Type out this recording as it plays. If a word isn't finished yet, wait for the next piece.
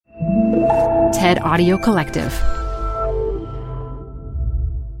TED Audio Collective.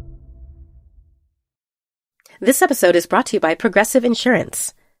 This episode is brought to you by Progressive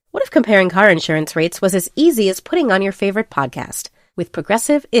Insurance. What if comparing car insurance rates was as easy as putting on your favorite podcast? With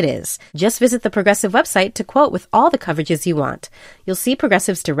Progressive, it is. Just visit the Progressive website to quote with all the coverages you want. You'll see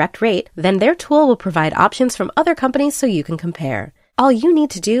Progressive's direct rate, then their tool will provide options from other companies so you can compare. All you need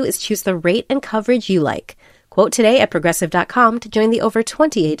to do is choose the rate and coverage you like. Quote today at Progressive.com to join the over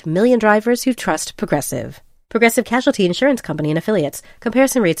 28 million drivers who trust Progressive. Progressive Casualty Insurance Company and Affiliates.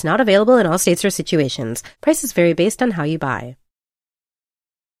 Comparison rates not available in all states or situations. Prices vary based on how you buy.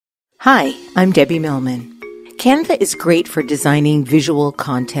 Hi, I'm Debbie Millman. Canva is great for designing visual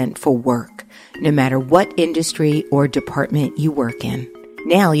content for work, no matter what industry or department you work in.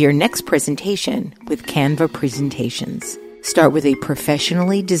 Nail your next presentation with Canva Presentations. Start with a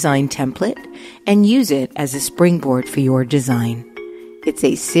professionally designed template and use it as a springboard for your design. It's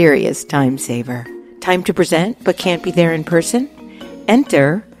a serious time saver. Time to present but can't be there in person?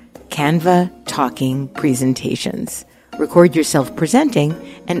 Enter Canva Talking Presentations. Record yourself presenting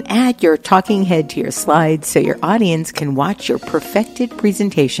and add your talking head to your slides so your audience can watch your perfected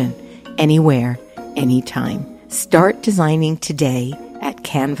presentation anywhere, anytime. Start designing today at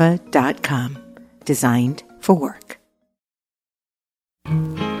canva.com. Designed for work.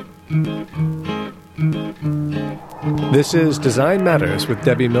 This is Design Matters with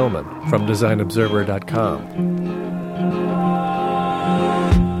Debbie Millman from DesignObserver.com.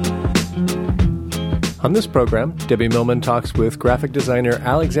 On this program, Debbie Millman talks with graphic designer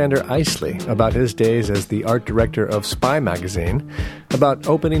Alexander Isley about his days as the art director of Spy magazine, about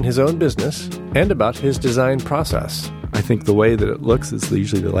opening his own business, and about his design process. I think the way that it looks is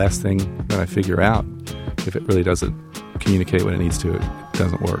usually the last thing that I figure out. If it really doesn't communicate what it needs to, it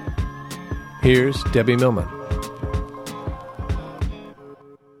doesn't work. Here's Debbie Millman.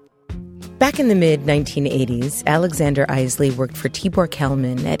 Back in the mid-1980s, Alexander Isley worked for Tibor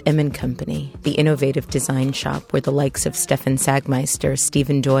Kalman at M & Company, the innovative design shop where the likes of Stefan Sagmeister,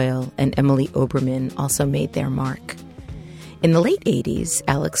 Stephen Doyle, and Emily Oberman also made their mark. In the late 80s,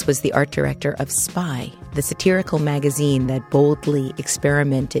 Alex was the art director of Spy, the satirical magazine that boldly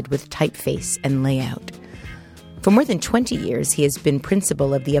experimented with typeface and layout. For more than 20 years, he has been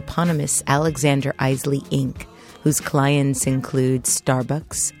principal of the eponymous Alexander Isley Inc., whose clients include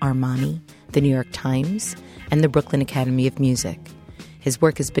Starbucks, Armani, the New York Times, and the Brooklyn Academy of Music. His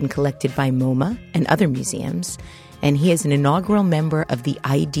work has been collected by MoMA and other museums, and he is an inaugural member of the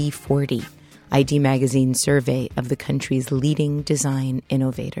ID40, ID Magazine survey of the country's leading design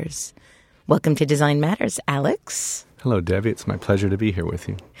innovators. Welcome to Design Matters, Alex. Hello, Debbie. It's my pleasure to be here with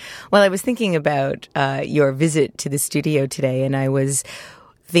you. Well, I was thinking about your visit to the studio today, and I was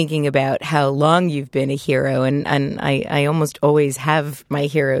thinking about how long you've been a hero, and I almost always have my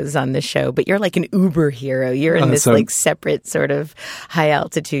heroes on the show, but you're like an uber hero. You're in this separate sort of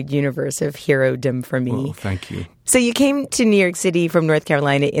high-altitude universe of hero-dom for me. Well, thank you. So you came to New York City from North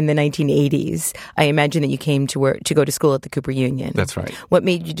Carolina in the 1980s. I imagine that you came to go to school at the Cooper Union. That's right. What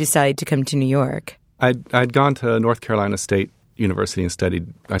made you decide to come to New York? I'd gone to North Carolina State University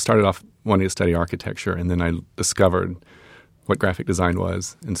and I started off wanting to study architecture, and then I discovered what graphic design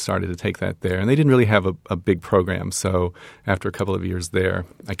was and started to take that there. And they didn't really have a big program. So after a couple of years there,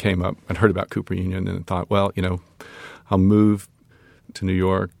 I came up and heard about Cooper Union and thought, well, I'll move to New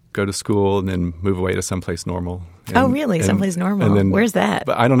York, go to school, and then move away to someplace normal. Really? Someplace normal? Where's that?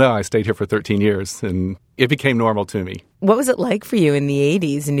 But I don't know. I stayed here for 13 years, and it became normal to me. What was it like for you in the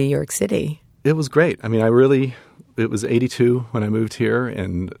 80s in New York City? It was great. I mean, it was 82 when I moved here,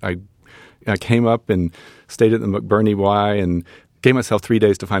 and I came up and stayed at the McBurney Y and gave myself 3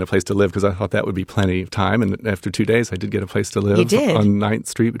 days to find a place to live because I thought that would be plenty of time. And after 2 days, I did get a place to live on 9th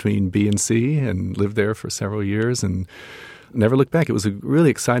Street between B and C and lived there for several years and never looked back. It was a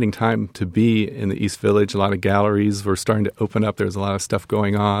really exciting time to be in the East Village. A lot of galleries were starting to open up. There was a lot of stuff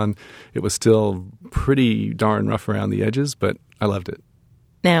going on. It was still pretty darn rough around the edges, but I loved it.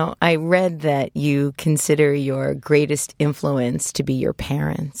 Now, I read that you consider your greatest influence to be your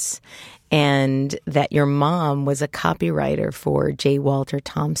parents, and that your mom was a copywriter for J. Walter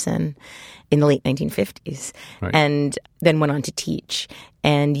Thompson in the late 1950s, right, and then went on to teach.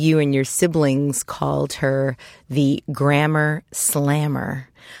 And you and your siblings called her the Grammar Slammer.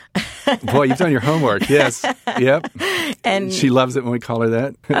 Boy, you've done your homework. Yes. Yep. And she loves it when we call her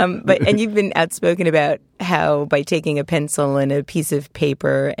that. And you've been outspoken about how by taking a pencil and a piece of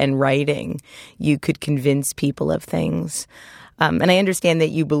paper and writing, you could convince people of things. And I understand that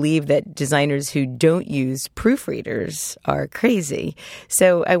you believe that designers who don't use proofreaders are crazy.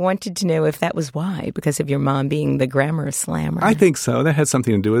 So I wanted to know if that was why, because of your mom being the grammar slammer. I think so. That had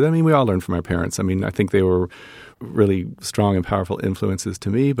something to do with it. I mean, we all learned from our parents. I mean, I think they were really strong and powerful influences to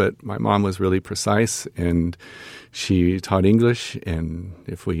me, but my mom was really precise, and she taught English, and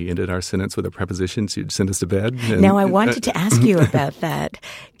if we ended our sentence with a preposition, she'd send us to bed. And, now, I wanted to ask you about that.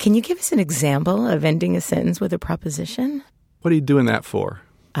 Can you give us an example of ending a sentence with a proposition? What are you doing that for?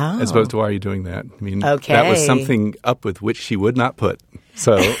 Oh. As opposed to why are you doing that? I mean, okay. That was something up with which she would not put.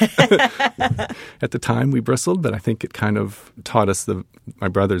 So at the time we bristled, but I think it kind of taught us, my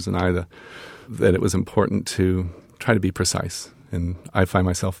brothers and I, that it was important to try to be precise. And I find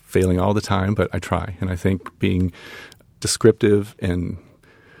myself failing all the time, but I try. And I think being descriptive and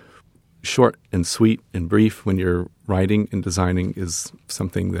short and sweet and brief when you're writing and designing is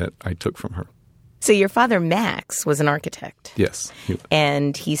something that I took from her. So your father, Max, was an architect. Yes.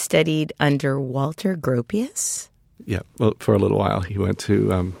 And he studied under Walter Gropius? Yeah. Well, for a little while. He went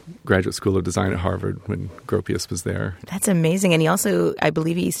to Graduate School of Design at Harvard when Gropius was there. That's amazing. And he also, I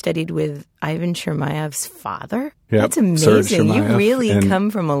believe he studied with Ivan Chermayev's father? Yep. That's amazing. You really and,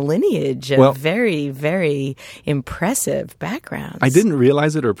 come from a lineage of very, very impressive backgrounds. I didn't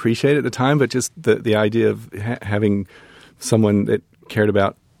realize it or appreciate it at the time, but just the idea of having someone that cared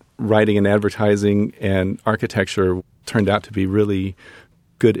about writing and advertising and architecture turned out to be really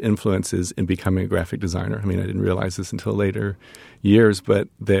good influences in becoming a graphic designer. I mean, I didn't realize this until later years, but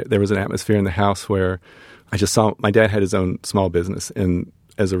there was an atmosphere in the house where I just saw my dad had his own small business, and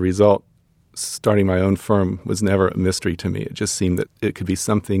as a result, starting my own firm was never a mystery to me. It just seemed that it could be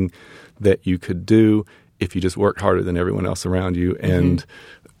something that you could do if you just worked harder than everyone else around you and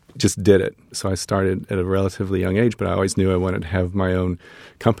just did it. So I started at a relatively young age, but I always knew I wanted to have my own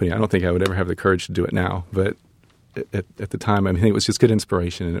company. I don't think I would ever have the courage to do it now, but at the time, I mean, it was just good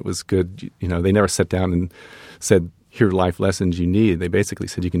inspiration, and it was good. You know, they never sat down and said, here are life lessons you need. They basically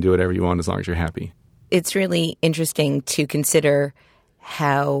said you can do whatever you want as long as you're happy. It's really interesting to consider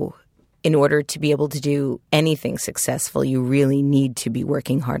how, in order to be able to do anything successful, you really need to be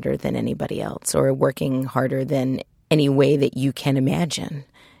working harder than anybody else, or working harder than any way that you can imagine.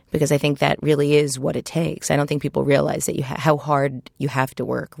 Because I think that really is what it takes. I don't think people realize that how hard you have to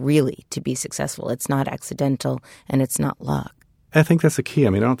work, really, to be successful. It's not accidental, and it's not luck. I think that's the key. I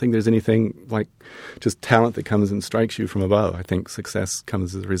mean, I don't think there's anything like just talent that comes and strikes you from above. I think success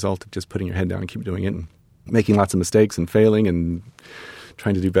comes as a result of just putting your head down and keep doing it and making lots of mistakes and failing and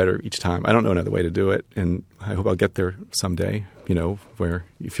trying to do better each time. I don't know another way to do it, and I hope I'll get there someday, you know, where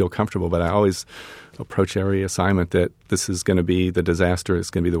you feel comfortable. But I always approach every assignment that this is going to be the disaster,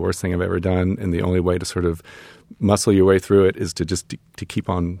 it's going to be the worst thing I've ever done, and the only way to sort of muscle your way through it is to just to keep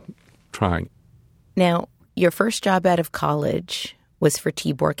on trying. Now, your first job out of college was for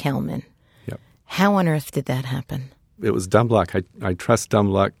Tibor Kalman. Yep. How on earth did that happen? It was dumb luck. I trust dumb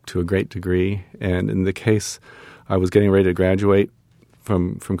luck to a great degree, and in the case, I was getting ready to graduate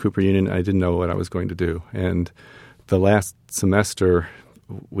from Cooper Union. I didn't know what I was going to do, and the last semester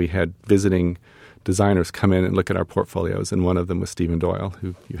we had visiting designers come in and look at our portfolios, and one of them was Stephen Doyle,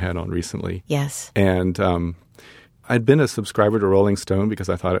 who you had on recently. Yes. And I'd been a subscriber to Rolling Stone because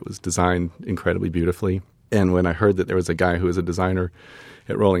I thought it was designed incredibly beautifully. And when I heard that there was a guy who was a designer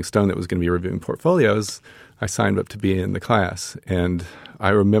at Rolling Stone that was going to be reviewing portfolios, I signed up to be in the class. And I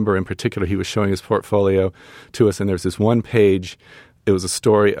remember in particular he was showing his portfolio to us, and there's this one page. It was a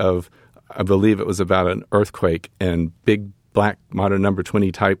story of, I believe it was about an earthquake, and big black modern number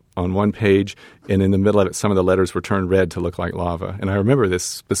 20 type on one page, and in the middle of it, some of the letters were turned red to look like lava. And I remember this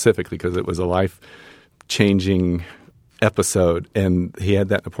specifically because it was a life-changing episode, and he had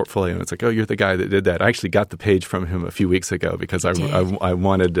that in the portfolio, and it's like, oh, you're the guy that did that. I actually got the page from him a few weeks ago because I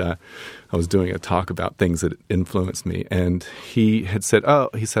wanted, I was doing a talk about things that influenced me, and he had said,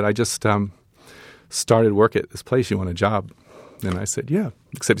 I just started work at this place. You want a job? And I said, yeah.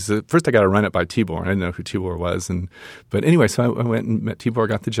 Except he said, first I got to run it by Tibor. I didn't know who Tibor was. But anyway, so I went and met Tibor,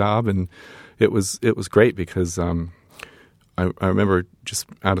 got the job, and it was great because I remember just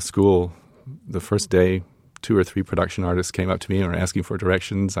out of school, the first day, 2 or 3 production artists came up to me and were asking for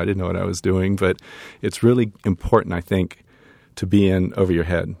directions. I didn't know what I was doing, but it's really important, I think, to be in over your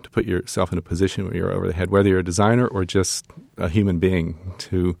head, to put yourself in a position where you're over the head, whether you're a designer or just a human being,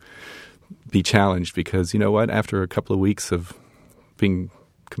 to be challenged, because you know what? After a couple of weeks of being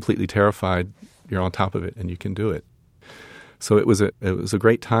completely terrified, you're on top of it and you can do it. So it was a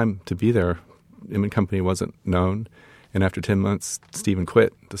great time to be there. Inman Company wasn't known, and after 10 months, Stephen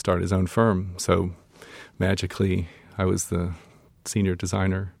quit to start his own firm. So magically, I was the senior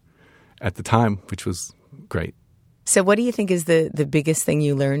designer at the time, which was great. So what do you think is the biggest thing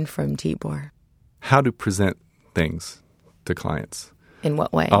you learned from Tibor? How to present things to clients. In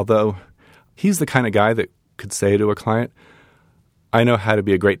what way? Although he's the kind of guy that could say to a client, I know how to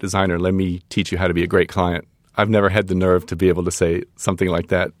be a great designer. Let me teach you how to be a great client. I've never had the nerve to be able to say something like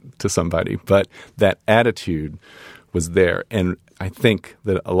that to somebody. But that attitude was there. And I think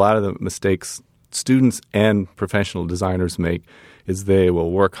that a lot of the mistakes students and professional designers make is they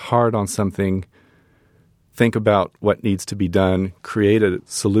will work hard on something, think about what needs to be done, create a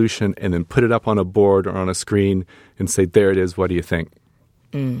solution, and then put it up on a board or on a screen and say, there it is, what do you think?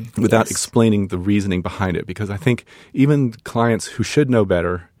 Without explaining the reasoning behind it. Because I think even clients who should know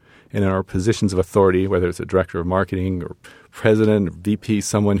better and in our positions of authority, whether it's a director of marketing or president or VP,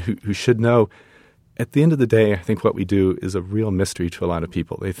 someone who should know, at the end of the day, I think what we do is a real mystery to a lot of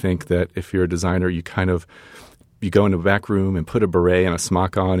people. They think that if you're a designer, you go into a back room and put a beret and a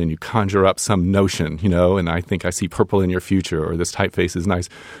smock on and you conjure up some notion, and I think I see purple in your future, or this typeface is nice.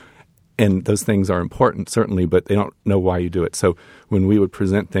 And those things are important, certainly, but they don't know why you do it. So when we would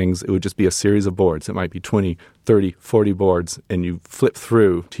present things, it would just be a series of boards. It might be 20, 30, 40 boards, and you flip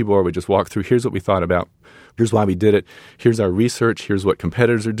through. Tibor would just walk through, here's what we thought about, here's why we did it, here's our research, here's what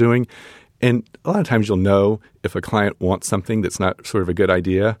competitors are doing. And a lot of times you'll know if a client wants something that's not sort of a good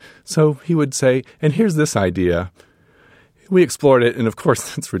idea. So he would say, and here's this idea. We explored it, and of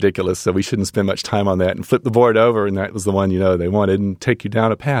course, it's ridiculous, so we shouldn't spend much time on that, and flip the board over, and that was the one, they wanted, and take you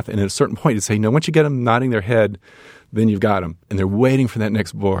down a path. And at a certain point, you'd say, once you get them nodding their head, then you've got them. And they're waiting for that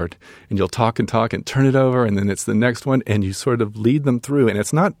next board. And you'll talk and turn it over, and then it's the next one, and you sort of lead them through. And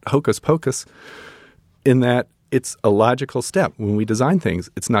it's not hocus pocus in that it's a logical step. When we design things,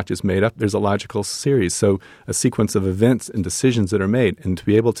 it's not just made up. There's a logical series. So a sequence of events and decisions that are made. And to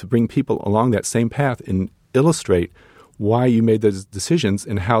be able to bring people along that same path and illustrate why you made those decisions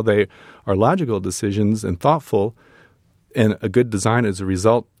and how they are logical decisions and thoughtful, and a good design as a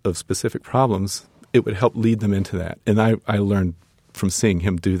result of specific problems, it would help lead them into that. And I learned from seeing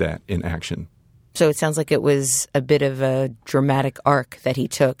him do that in action. So it sounds like it was a bit of a dramatic arc that he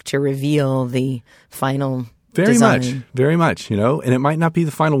took to reveal the final design. Very much, and it might not be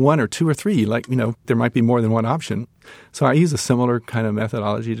the final one or two or three, there might be more than one option. So I use a similar kind of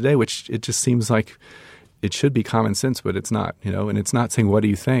methodology today, which it just seems like it should be common sense, but it's not, and it's not saying, what do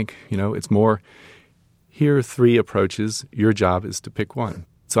you think? It's more, here are three approaches. Your job is to pick one.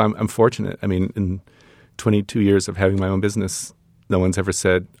 So I'm fortunate. I mean, in 22 years of having my own business, no one's ever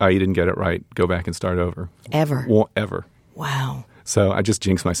said, you didn't get it right. Go back and start over. Ever? Ever. Wow. So I just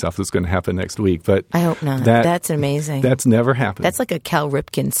jinxed myself. It's going to happen next week. But I hope not. That's amazing. That's never happened. That's like a Cal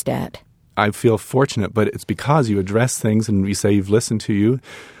Ripken stat. I feel fortunate, but it's because you address things and we say you've listened to you.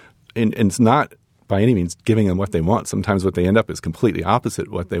 And it's not by any means giving them what they want. Sometimes what they end up is completely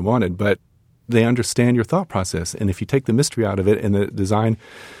opposite what they wanted, but they understand your thought process. And if you take the mystery out of it and the design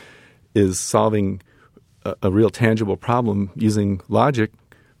is solving a real tangible problem using logic,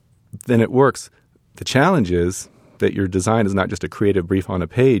 then it works. The challenge is that your design is not just a creative brief on a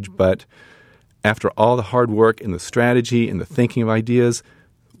page, but after all the hard work and the strategy and the thinking of ideas,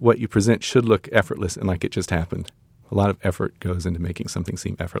 what you present should look effortless and like it just happened. A lot of effort goes into making something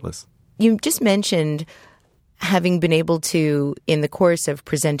seem effortless. You just mentioned having been able to, in the course of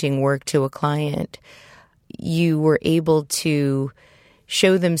presenting work to a client, you were able to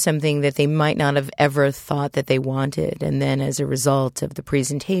show them something that they might not have ever thought that they wanted. And then as a result of the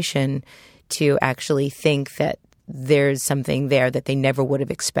presentation, to actually think that there's something there that they never would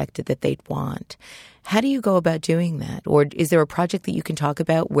have expected that they'd want. How do you go about doing that? Or is there a project that you can talk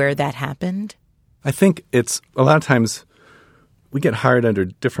about where that happened? I think it's a lot of times we get hired under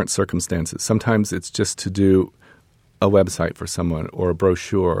different circumstances. Sometimes it's just to do a website for someone or a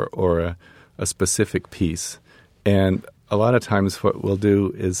brochure or a specific piece. And a lot of times what we'll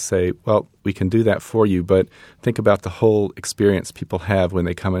do is say, well, we can do that for you, but think about the whole experience people have when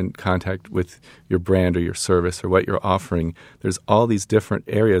they come in contact with your brand or your service or what you're offering. There's all these different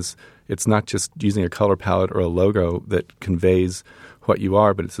areas. It's not just using a color palette or a logo that conveys what you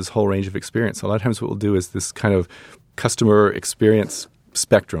are, but it's this whole range of experience. A lot of times what we'll do is this kind of customer experience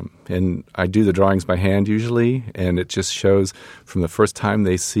spectrum. And I do the drawings by hand usually, and it just shows from the first time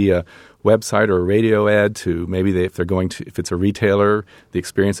they see a website or a radio ad to maybe if it's a retailer, the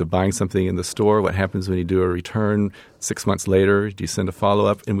experience of buying something in the store, what happens when you do a return 6 months later, do you send a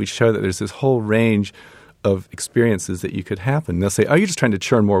follow-up? And we show that there's this whole range of experiences that you could happen. They'll say, you're just trying to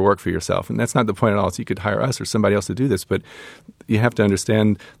churn more work for yourself. And that's not the point at all. So you could hire us or somebody else to do this. But you have to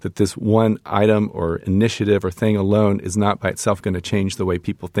understand that this one item or initiative or thing alone is not by itself going to change the way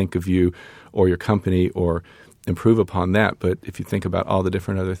people think of you or your company or improve upon that. But if you think about all the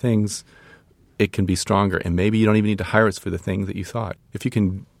different other things, it can be stronger. And maybe you don't even need to hire us for the thing that you thought. If you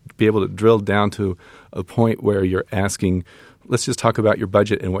can be able to drill down to a point where you're asking, let's just talk about your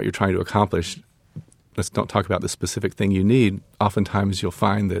budget and what you're trying to accomplish. Let's don't talk about the specific thing you need. Oftentimes you'll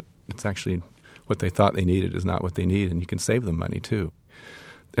find that it's actually what they thought they needed is not what they need, and you can save them money too.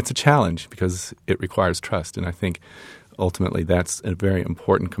 It's a challenge because it requires trust, and I think ultimately that's a very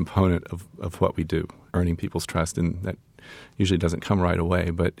important component of what we do, earning people's trust, and that usually doesn't come right away,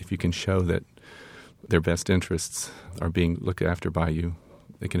 but if you can show that their best interests are being looked after by you,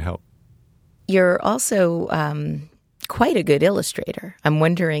 it can help. You're also quite a good illustrator. I'm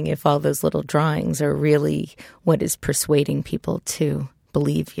wondering if all those little drawings are really what is persuading people to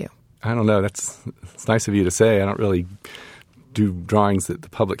believe you. I don't know. It's nice of you to say. I don't really do drawings that the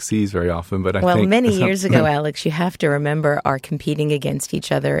public sees very often, but I think... Well, many years ago, Alex, you have to remember are competing against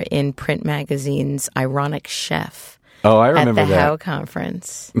each other in print magazine's Ironic Chef. Oh, I remember at the that. Howe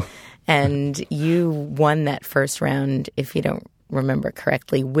Conference. And you won that first round, if you don't remember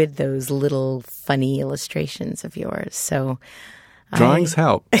correctly, with those little funny illustrations of yours. So drawings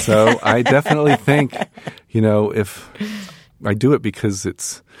help. So I definitely think, if I do it because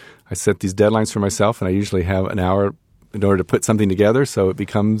I set these deadlines for myself, and I usually have an hour in order to put something together, so it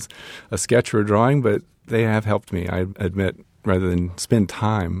becomes a sketch or a drawing, but they have helped me, I admit, rather than spend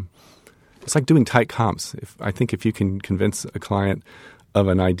time. It's like doing tight comps. I think if you can convince a client of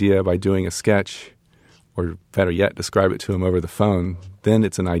an idea by doing a sketch, or better yet, describe it to them over the phone, then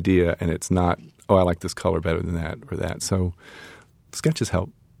it's an idea, and it's not, oh, I like this color better than that or that. So sketches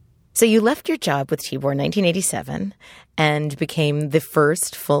help. So you left your job with Tibor in 1987 and became the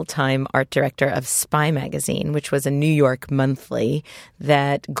first full-time art director of Spy magazine, which was a New York monthly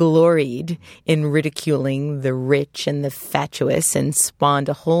that gloried in ridiculing the rich and the fatuous and spawned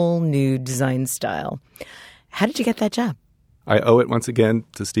a whole new design style. How did you get that job? I owe it once again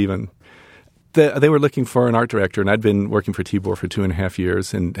to Stephen. They were looking for an art director, and I'd been working for Tibor for 2.5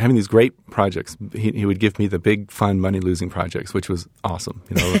 years and having these great projects. He would give me the big, fun, money-losing projects, which was awesome.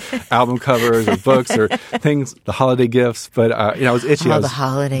 Album covers or books or things, the holiday gifts. But, I was itchy. The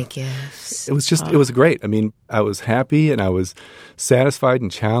holiday gifts. It was it was great. I mean, I was happy and I was satisfied and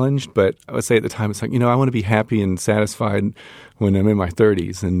challenged. But I would say at the time, it's like, I want to be happy and satisfied when I'm in my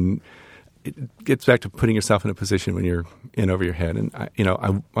 30s. And it gets back to putting yourself in a position when you're in over your head. And,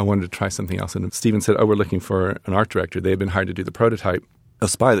 I wanted to try something else. And Stephen said, we're looking for an art director. They had been hired to do the prototype of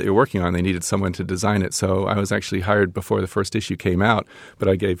Spy that you're working on. They needed someone to design it. So I was actually hired before the first issue came out, but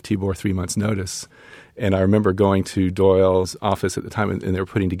I gave Tibor 3 months' notice. And I remember going to Doyle's office at the time, and they were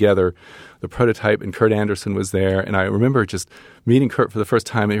putting together the prototype, and Kurt Anderson was there. And I remember just meeting Kurt for the first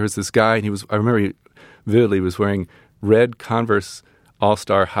time. And there was this guy, and I remember he vividly was wearing red Converse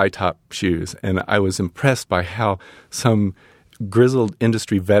all-star high-top shoes, and I was impressed by how some grizzled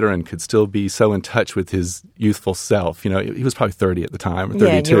industry veteran could still be so in touch with his youthful self. He was probably 30 at the time, or 32.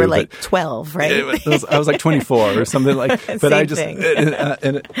 Yeah, and you were like 12, right? I was like 24 or something like. But Same I just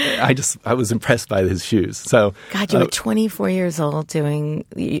thing. I was impressed by his shoes. So God, you were 24 years old doing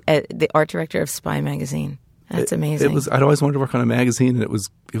the art director of Spy magazine. That's amazing. I'd always wanted to work on a magazine, and it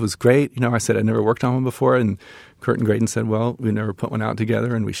was great. I said I'd never worked on one before, and Kurt and Graydon said, well, we never put one out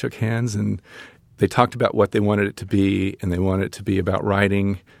together, and we shook hands, and they talked about what they wanted it to be, and they wanted it to be about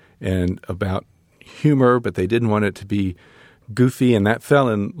writing and about humor, but they didn't want it to be goofy, and that fell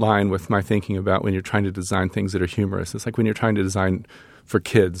in line with my thinking about when you're trying to design things that are humorous. It's like when you're trying to design for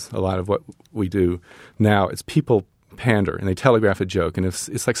kids, a lot of what we do now, it's people pander, and they telegraph a joke, and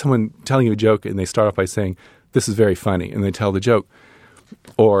it's like someone telling you a joke, and they start off by saying, this is very funny, and they tell the joke.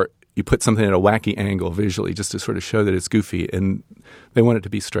 Or you put something at a wacky angle visually just to sort of show that it's goofy, and they want it to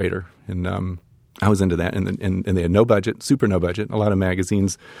be straighter. And I was into that, and they had no budget, super no budget. A lot of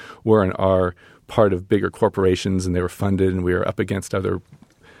magazines were and are part of bigger corporations, and they were funded, and we were up against other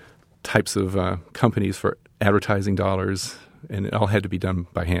types of companies for advertising dollars, and it all had to be done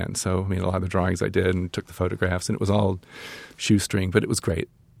by hand. So, a lot of the drawings I did and took the photographs, and it was all shoestring, but it was great.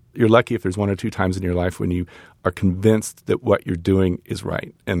 You're lucky if there's 1 or 2 times in your life when you are convinced that what you're doing is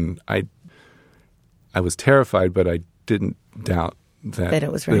right. And I was terrified, but I didn't doubt that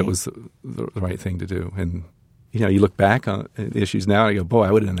it was right. That it was the right thing to do. And you look back on the issues now and you go, boy,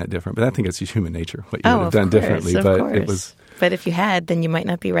 I would have done that different. But I think it's just human nature, what you would have done differently. Of but course. It was. But if you had, then you might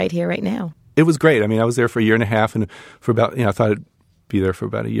not be right here right now. It was great. I was there for 1.5 years, and for about I thought I'd be there for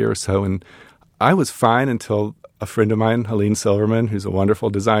about 1 year or so, and I was fine until a friend of mine, Helene Silverman, who's a wonderful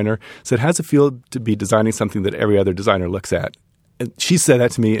designer, said, how's it feel to be designing something that every other designer looks at? And she said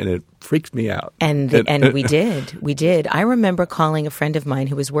that to me, and it freaked me out. And we did. I remember calling a friend of mine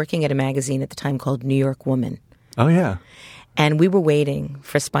who was working at a magazine at the time called New York Woman. Oh, yeah. And we were waiting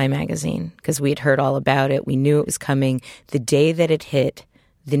for Spy Magazine because we had heard all about it. We knew it was coming. The day that it hit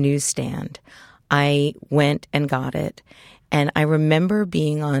the newsstand, I went and got it. And I remember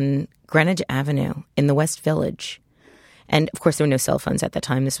being on Greenwich Avenue in the West Village. And, of course, there were no cell phones at the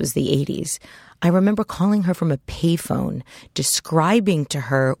time. This was the 80s. I remember calling her from a payphone, describing to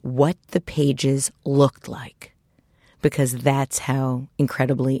her what the pages looked like, because that's how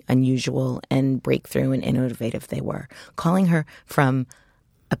incredibly unusual and breakthrough and innovative they were. Calling her from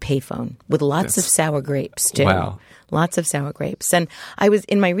a payphone with lots of sour grapes, too. Wow. Lots of sour grapes. And I was,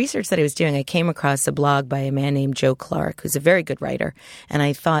 in my research that I was doing, I came across a blog by a man named Joe Clark, who's a very good writer. And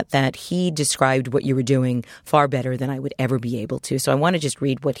I thought that he described what you were doing far better than I would ever be able to. So I want to just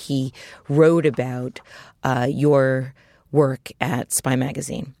read what he wrote about your work at Spy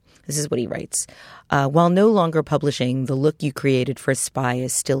Magazine. This is what he writes. While no longer publishing, the look you created for Spy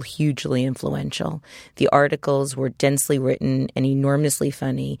is still hugely influential. The articles were densely written and enormously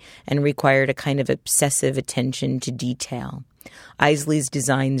funny and required a kind of obsessive attention to detail. Isley's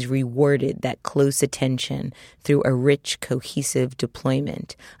designs rewarded that close attention through a rich, cohesive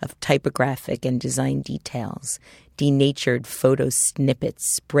deployment of typographic and design details, denatured photo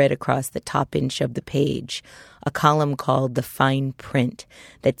snippets spread across the top inch of the page, a column called the fine print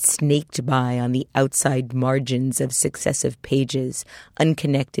that snaked by on the outside margins of successive pages,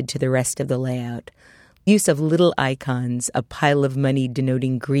 unconnected to the rest of the layout. Use of little icons, a pile of money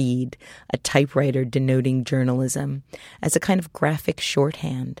denoting greed, a typewriter denoting journalism, as a kind of graphic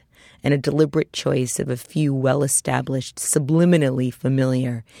shorthand, and a deliberate choice of a few well-established, subliminally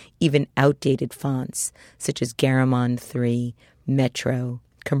familiar, even outdated fonts, such as Garamond 3, Metro,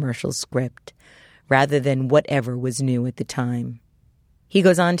 Commercial Script, rather than whatever was new at the time. He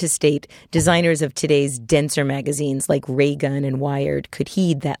goes on to state, designers of today's denser magazines like Raygun and Wired could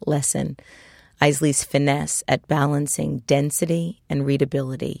heed that lesson. Isley's finesse at balancing density and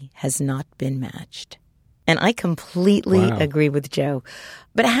readability has not been matched. And I completely agree with Joe.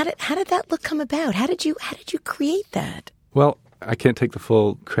 But how did that look come about? How did you create that? Well, I can't take the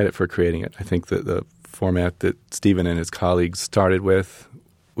full credit for creating it. I think that the format that Stephen and his colleagues started with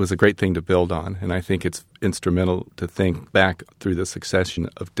was a great thing to build on. And I think it's instrumental to think back through the succession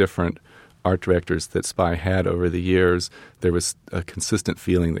of different art directors that Spy had over the years. There was a consistent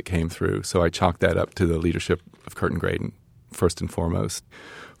feeling that came through. So I chalked that up to the leadership of Kurt and Graydon, first and foremost.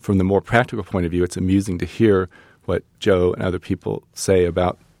 From the more practical point of view, it's amusing to hear what Joe and other people say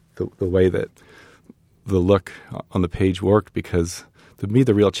about the way that the look on the page worked, because to me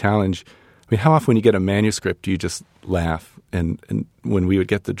the real challenge, I mean, how often when you get a manuscript do you just laugh? And when we would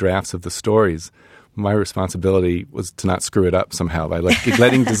get the drafts of the stories, my responsibility was to not screw it up somehow by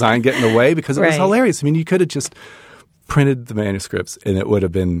letting design get in the way, because it was hilarious. I mean, you could have just printed the manuscripts and it would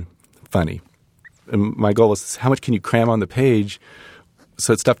have been funny. And my goal was, how much can you cram on the page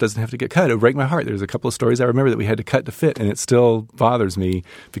so that stuff doesn't have to get cut? It would break my heart. There's a couple of stories I remember that we had to cut to fit, and it still bothers me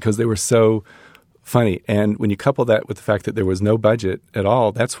because they were so funny. And when you couple that with the fact that there was no budget at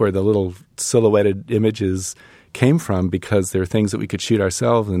all, that's where the little silhouetted images came from, because there are things that we could shoot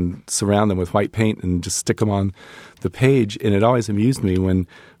ourselves and surround them with white paint and just stick them on the page. And it always amused me when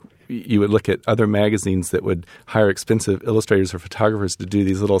you would look at other magazines that would hire expensive illustrators or photographers to do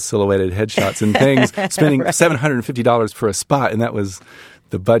these little silhouetted headshots and things, spending $750 for a spot, and that was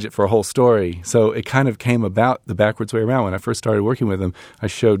the budget for a whole story. So it kind of came about the backwards way around. When I first started working with them, I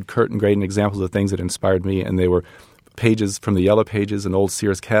showed Kurt and Graydon examples of things that inspired me, and they were pages from the Yellow Pages and old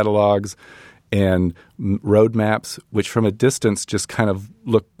Sears catalogs and road maps, which from a distance just kind of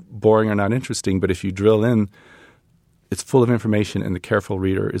look boring or not interesting. But if you drill in, it's full of information, and the careful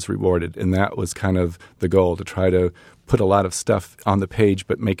reader is rewarded. And that was kind of the goal, to try to put a lot of stuff on the page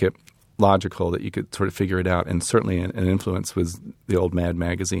but make it logical, that you could sort of figure it out. And certainly an influence was the old Mad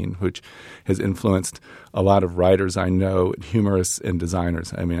magazine, which has influenced a lot of writers I know, humorists and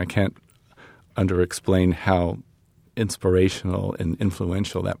designers. I mean, I can't under-explain how inspirational and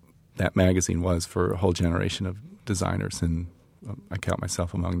influential that magazine was for a whole generation of designers, and I count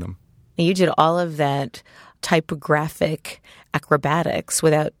myself among them. You did all of that typographic acrobatics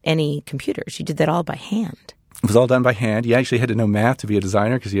without any computers. You did that all by hand. It was all done by hand. You actually had to know math to be a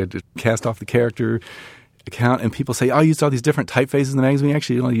designer, because you had to cast off the character account. And people say, I used all these different typefaces in the magazine. We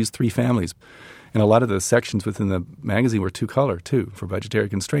actually only used 3 families. And a lot of the sections within the magazine were 2-color, too, for budgetary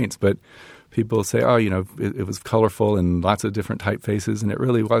constraints. But people say, it was colorful and lots of different typefaces, and it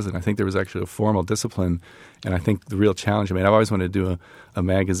really wasn't. I think there was actually a formal discipline, and I think the real challenge, I've always wanted to do a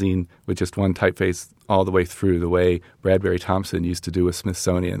magazine with just one typeface all the way through, the way Bradbury Thompson used to do with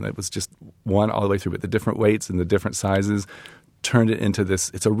Smithsonian. It was just one all the way through, but the different weights and the different sizes turned it into this.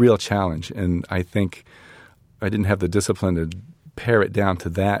 It's a real challenge, and I think I didn't have the discipline to pare it down to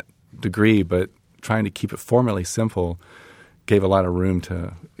that degree, but trying to keep it formally simple gave a lot of room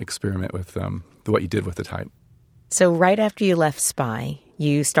to experiment with what you did with the type. So right after you left SPY,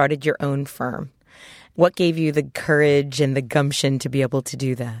 you started your own firm. What gave you the courage and the gumption to be able to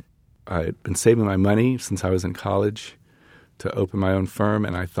do that? I'd been saving my money since I was in college to open my own firm,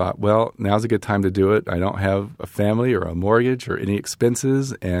 and I thought, well, now's a good time to do it. I don't have a family or a mortgage or any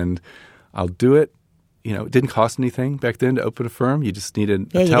expenses, and I'll do it. You know, it didn't cost anything back then to open a firm. You just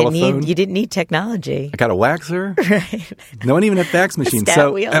needed a telephone. You didn't need technology. I got a waxer. Right. No one even had fax machines.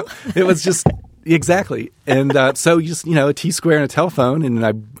 Stat wheel. It was just, exactly. And so you just, a T-square and a telephone, and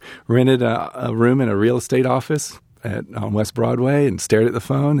I rented a room in a real estate office on West Broadway and stared at the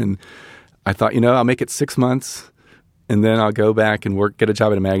phone. And I thought, I'll make it 6 months, and then I'll go back and get a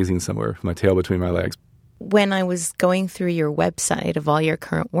job at a magazine somewhere with my tail between my legs. When I was going through your website of all your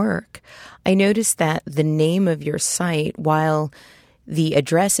current work, I noticed that the name of your site, while the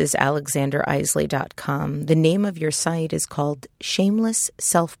address is alexanderisley.com, the name of your site is called Shameless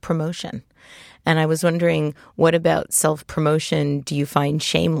Self-Promotion. And I was wondering, what about self-promotion do you find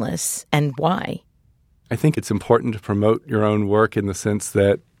shameless, and why? I think it's important to promote your own work in the sense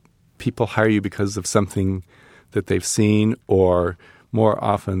that people hire you because of something that they've seen, or more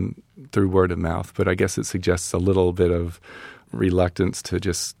often through word of mouth. But I guess it suggests a little bit of reluctance to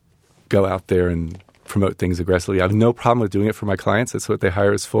just go out there and promote things aggressively. I have no problem with doing it for my clients. That's what they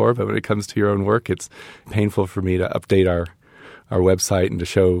hire us for. But when it comes to your own work, it's painful for me to update our website and to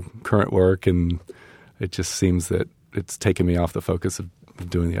show current work. And it just seems that it's taken me off the focus of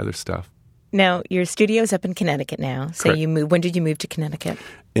doing the other stuff. Now, your studio's up in Connecticut now. So Correct. you moved. When did you move to Connecticut?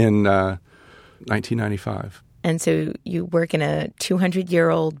 In 1995. And so you work in a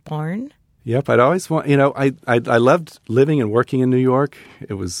 200-year-old barn? Yep. I'd always I loved living and working in New York.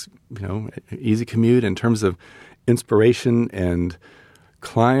 It was, an easy commute in terms of inspiration and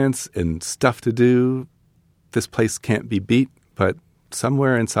clients and stuff to do. This place can't be beat, but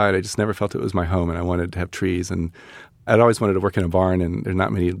somewhere inside I just never felt it was my home, and I wanted to have trees. And I'd always wanted to work in a barn, and there are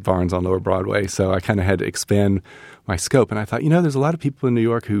not many barns on Lower Broadway, so I kind of had to expand my scope. And I thought, there's a lot of people in New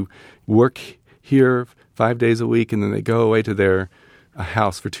York who work here 5 days a week, and then they go away to their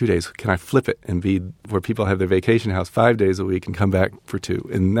house for 2 days. Can I flip it and be where people have their vacation house 5 days a week and come back for 2?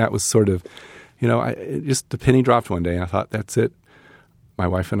 And that was sort of, the penny dropped one day, and I thought, that's it. My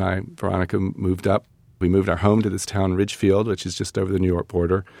wife and I, Veronica, moved up. We moved our home to this town, Ridgefield, which is just over the New York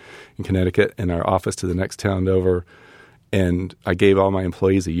border in Connecticut, and our office to the next town over. And I gave all my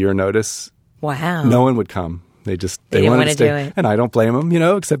employees a year notice. Wow. No one would come. They didn't wanted want to stay. do it. And I don't blame them,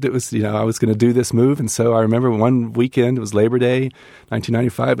 except it was, I was going to do this move. And so I remember one weekend, it was Labor Day,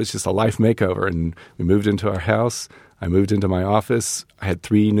 1995. It was just a life makeover. And we moved into our house. I moved into my office. I had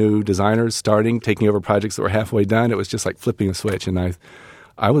 3 new designers taking over projects that were halfway done. It was just like flipping a switch. And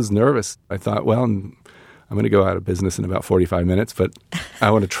I was nervous. I thought, well, I'm going to go out of business in about 45 minutes, but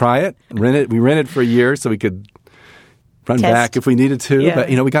I want to try it, rent it. We rented for a year so we could run back if we needed to. Yeah.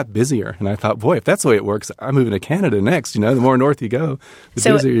 But, we got busier. And I thought, boy, if that's the way it works, I'm moving to Canada next. The more north you go, the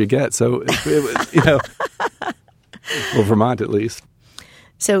busier you get. So, it was, well, Vermont at least.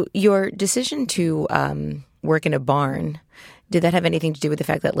 So your decision to work in a barn, did that have anything to do with the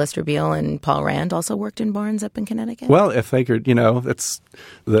fact that Lester Beale and Paul Rand also worked in barns up in Connecticut? Well, if they could, that's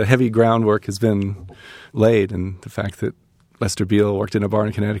the heavy groundwork has been laid. And the fact that Lester Beale worked in a barn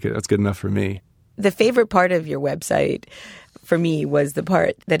in Connecticut, that's good enough for me. The favorite part of your website for me was the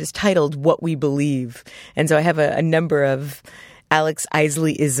part that is titled What We Believe. And so I have a number of Alex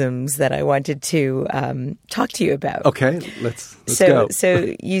Isley-isms that I wanted to talk to you about. Okay, let's go.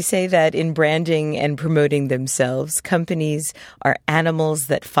 So you say that in branding and promoting themselves, companies are animals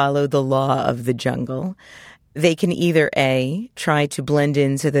that follow the law of the jungle. They can either A, try to blend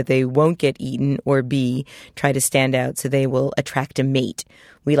in so that they won't get eaten, or B, try to stand out so they will attract a mate.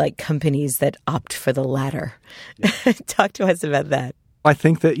 We like companies that opt for the latter. Yeah. Talk to us about that. I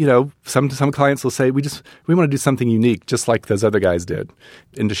think that, some clients will say, we want to do something unique, just like those other guys did.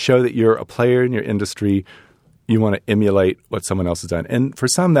 And to show that you're a player in your industry, you want to emulate what someone else has done. And for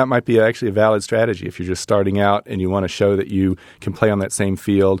some, that might be actually a valid strategy. If you're just starting out and you want to show that you can play on that same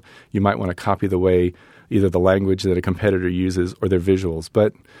field, you might want to copy the way either the language that a competitor uses or their visuals.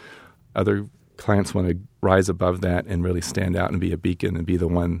 But other clients want to rise above that and really stand out and be a beacon and be the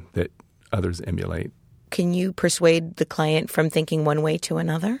one that others emulate. Can you persuade the client from thinking one way to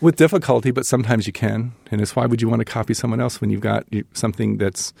another? With difficulty, but sometimes you can. And it's why would you want to copy someone else when you've got something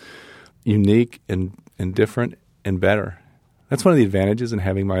that's unique and different and better? That's one of the advantages in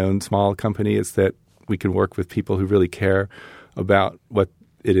having my own small company, is that we can work with people who really care about what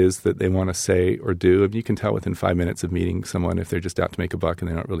it is that they want to say or do. And you can tell within 5 minutes of meeting someone if they're just out to make a buck and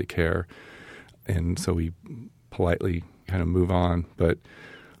they don't really care. And so we politely kind of move on. But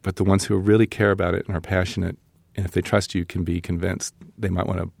the ones who really care about it and are passionate, and if they trust you, can be convinced they might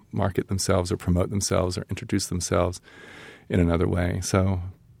want to market themselves or promote themselves or introduce themselves in another way. So,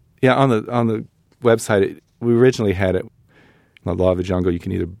 yeah, on the website, we originally had it, the law of the jungle. You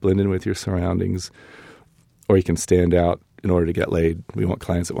can either blend in with your surroundings or you can stand out in order to get laid. We want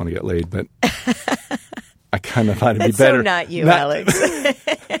clients that want to get laid, but I kind of thought it'd be better. So not you, Alex.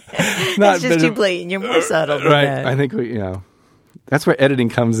 It's just too blatant. You're more subtle than that. I think that's where editing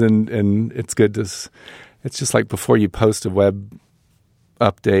comes in, and it's good to. It's just like before you post a web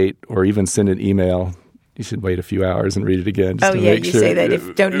update or even send an email, you should wait a few hours and read it again. Just to make sure. Say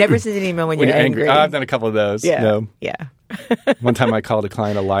that. Don't never send an email when you're angry. I've done a couple of those. Yeah, no. Yeah. One time I called a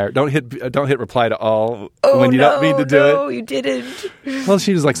client a liar. Don't hit reply to all when you don't mean to do it. No, you didn't. Well,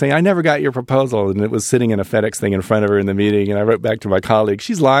 she was like saying, I never got your proposal. And it was sitting in a FedEx thing in front of her in the meeting. And I wrote back to my colleague,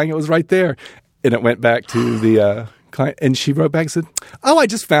 she's lying. It was right there. And it went back to the client. And she wrote back and said, oh, I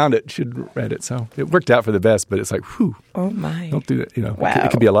just found it. She'd read it. So it worked out for the best. But it's like, whew. Oh, my. Don't do that. Wow.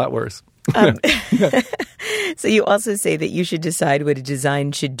 It could be a lot worse. So you also say that you should decide what a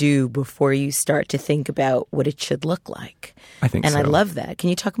design should do before you start to think about what it should look like. I think so. And I love that. Can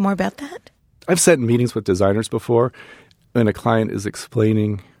you talk more about that? I've sat in meetings with designers before when a client is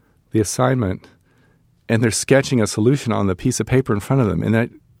explaining the assignment and they're sketching a solution on the piece of paper in front of them.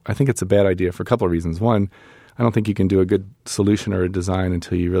 And I think it's a bad idea for a couple of reasons. One, I don't think you can do a good solution or a design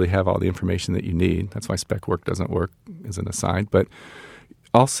until you really have all the information that you need. That's why spec work doesn't work as an aside. But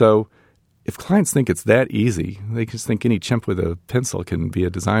also, if clients think it's that easy, they just think any chimp with a pencil can be a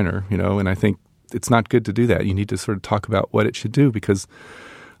designer, and I think it's not good to do that. You need to sort of talk about what it should do, because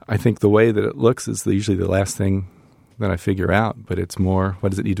I think the way that it looks is usually the last thing that I figure out, but it's more, what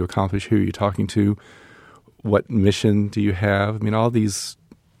does it need to accomplish? Who are you talking to? What mission do you have? I mean, all these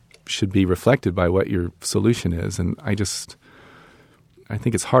should be reflected by what your solution is, and I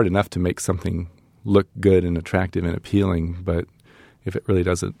think it's hard enough to make something look good and attractive and appealing, but if it really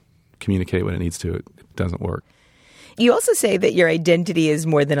doesn't communicate what it needs to, it doesn't work. You also say that your identity is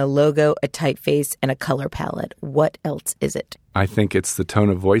more than a logo, a typeface, and a color palette. What else is it? I think it's the tone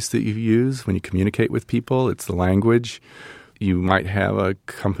of voice that you use when you communicate with people. It's the language. You might have a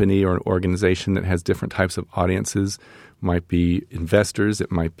company or an organization that has different types of audiences. It might be investors.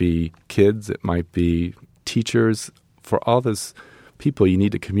 It might be kids. It might be teachers. For all those people, you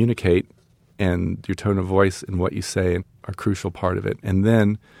need to communicate, and your tone of voice and what you say are a crucial part of it. And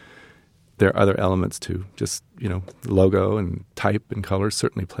then there are other elements too. Just, logo and type and colors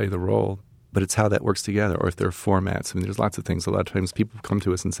certainly play the role, but it's how that works together, or if there are formats. I mean, there's lots of things. A lot of times people come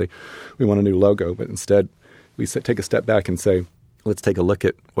to us and say, we want a new logo, but instead we take a step back and say, let's take a look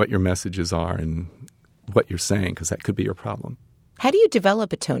at what your messages are and what you're saying, because that could be your problem. How do you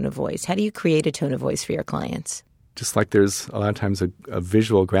develop a tone of voice? How do you create a tone of voice for your clients? Just like there's a lot of times a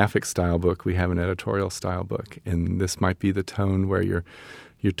visual graphic style book, we have an editorial style book, and this might be the tone where you're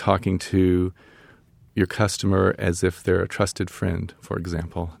talking to your customer as if they're a trusted friend, for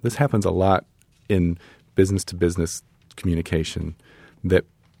example. This happens a lot in business-to-business communication, that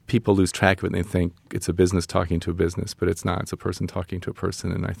people lose track of it and they think it's a business talking to a business, but it's not. It's a person talking to a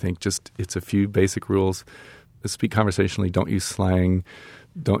person. And I think just it's a few basic rules. Speak conversationally. Don't use slang.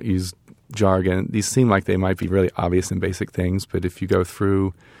 Don't use jargon. These seem like they might be really obvious and basic things, but if you go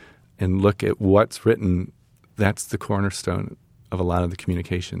through and look at what's written, that's the cornerstone of a lot of the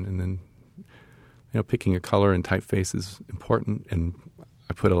communication. And then, picking a color and typeface is important, and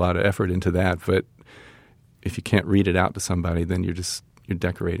I put a lot of effort into that. But if you can't read it out to somebody, then you're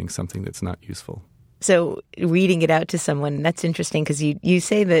decorating something that's not useful. So reading it out to someone, that's interesting, because you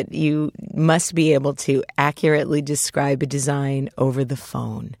say that you must be able to accurately describe a design over the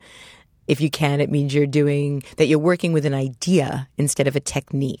phone. If you can, it means you're working with an idea instead of a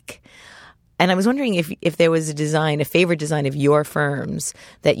technique. And I was wondering if there was a favorite design of your firm's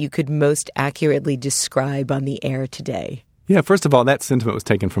that you could most accurately describe on the air today. Yeah, first of all, that sentiment was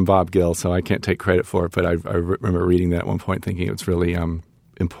taken from Bob Gill, so I can't take credit for it, but I remember reading that at one point thinking it was really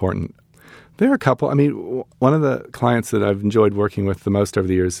important. There are a couple. I mean, one of the clients that I've enjoyed working with the most over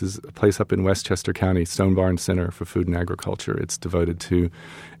the years is a place up in Westchester County, Stone Barn Center for Food and Agriculture. It's devoted to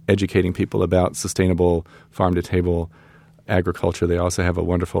educating people about sustainable farm-to-table agriculture. They also have a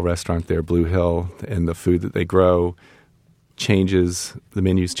wonderful restaurant there, Blue Hill, and the food that they grow changes. The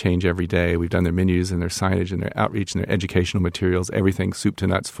menus change every day. We've done their menus and their signage and their outreach and their educational materials, everything soup to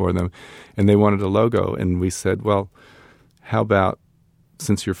nuts for them. And they wanted a logo. And we said, well, how about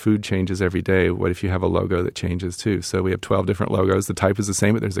since your food changes every day, what if you have a logo that changes too? So we have 12 different logos. The type is the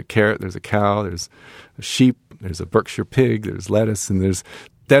same, but there's a carrot, there's a cow, there's a sheep, there's a Berkshire pig, there's lettuce, and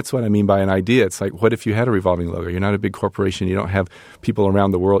that's what I mean by an idea. It's like, what if you had a revolving logo? You're not a big corporation. You don't have people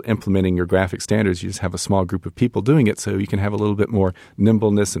around the world implementing your graphic standards. You just have a small group of people doing it, so you can have a little bit more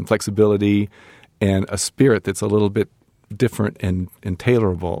nimbleness and flexibility and a spirit that's a little bit different and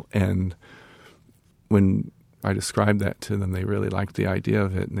tailorable. And when I described that to them, they really liked the idea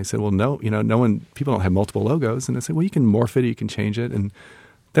of it. And they said, well, people don't have multiple logos. And I said, well, you can morph it, you can change it. And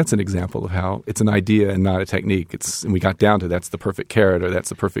that's an example of how it's an idea and not a technique. And we got down to that's the perfect carrot or that's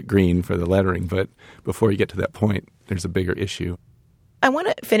the perfect green for the lettering. But before you get to that point, there's a bigger issue. I want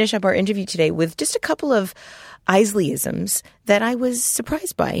to finish up our interview today with just a couple of Isleyisms that I was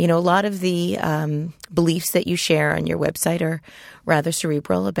surprised by. A lot of the beliefs that you share on your website are rather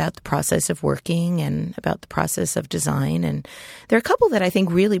cerebral about the process of working and about the process of design. And there are a couple that I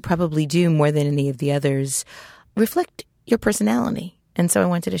think really probably do, more than any of the others, reflect your personality. And so I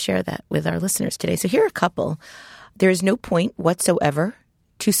wanted to share that with our listeners today. So here are a couple. There is no point whatsoever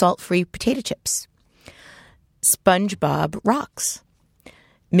to salt-free potato chips. SpongeBob rocks.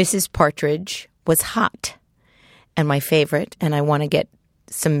 Mrs. Partridge was hot. And my favorite, and I want to get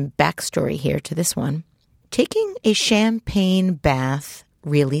some backstory here to this one, taking a champagne bath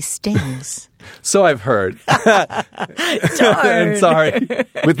really stings. So I've heard. I'm sorry.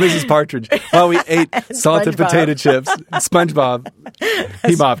 With Mrs. Partridge, while we ate salted potato chips, SpongeBob,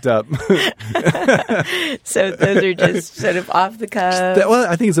 he mopped up. So those are just sort of off the cuff.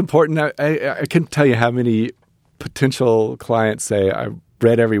 Well, I think it's important. I can't tell you how many potential clients say, I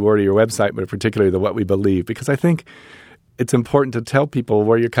read every word of your website, but particularly the what we believe, because I think it's important to tell people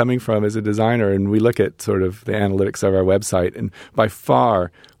where you're coming from as a designer. And we look at sort of the analytics of our website. And by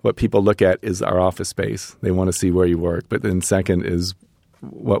far, what people look at is our office space. They want to see where you work. But then second is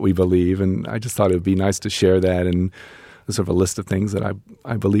what we believe. And I just thought it would be nice to share that and sort of a list of things that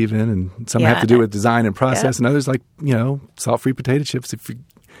I believe in. And some have to do with design and process. And others like, salt-free potato chips. If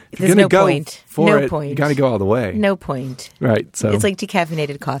you're going to go for it, you got to go all the way. No point. Right. So it's like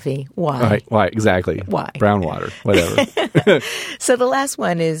decaffeinated coffee. Why? Why? Exactly. Why? Brown water. Whatever. So the last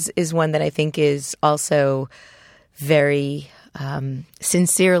one is one that I think is also very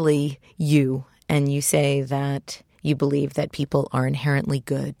sincerely you. And you say that you believe that people are inherently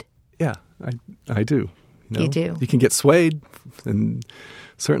good. Yeah, I do. You do. You can get swayed, and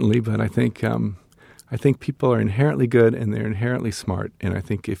certainly, but I think people are inherently good and they're inherently smart. And I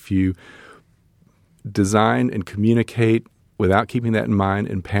think if you design and communicate without keeping that in mind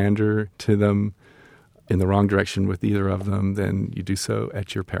and pander to them in the wrong direction with either of them, then you do so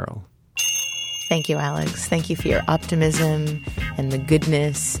at your peril. Thank you, Alex. Thank you for your optimism and the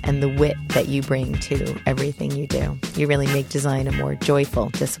goodness and the wit that you bring to everything you do. You really make design a more joyful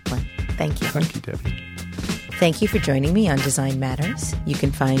discipline. Thank you. Thank you, Debbie. Thank you for joining me on Design Matters. You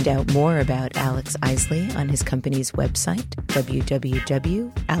can find out more about Alex Isley on his company's website,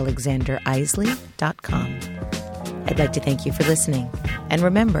 www.alexanderisley.com. I'd like to thank you for listening. And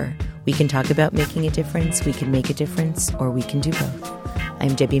remember, we can talk about making a difference, we can make a difference, or we can do both.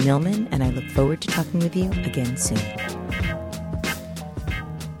 I'm Debbie Millman, and I look forward to talking with you again soon.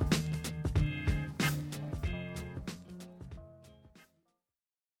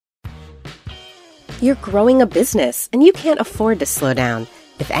 You're growing a business, and you can't afford to slow down.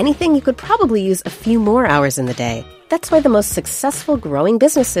 If anything, you could probably use a few more hours in the day. That's why the most successful growing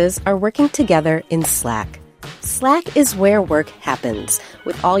businesses are working together in Slack. Slack is where work happens,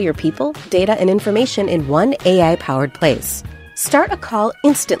 with all your people, data, and information in one AI-powered place. Start a call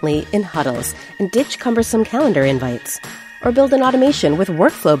instantly in huddles and ditch cumbersome calendar invites. Or build an automation with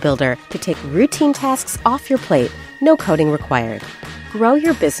Workflow Builder to take routine tasks off your plate, no coding required. Grow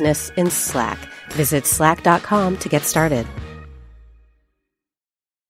your business in Slack. Visit slack.com to get started.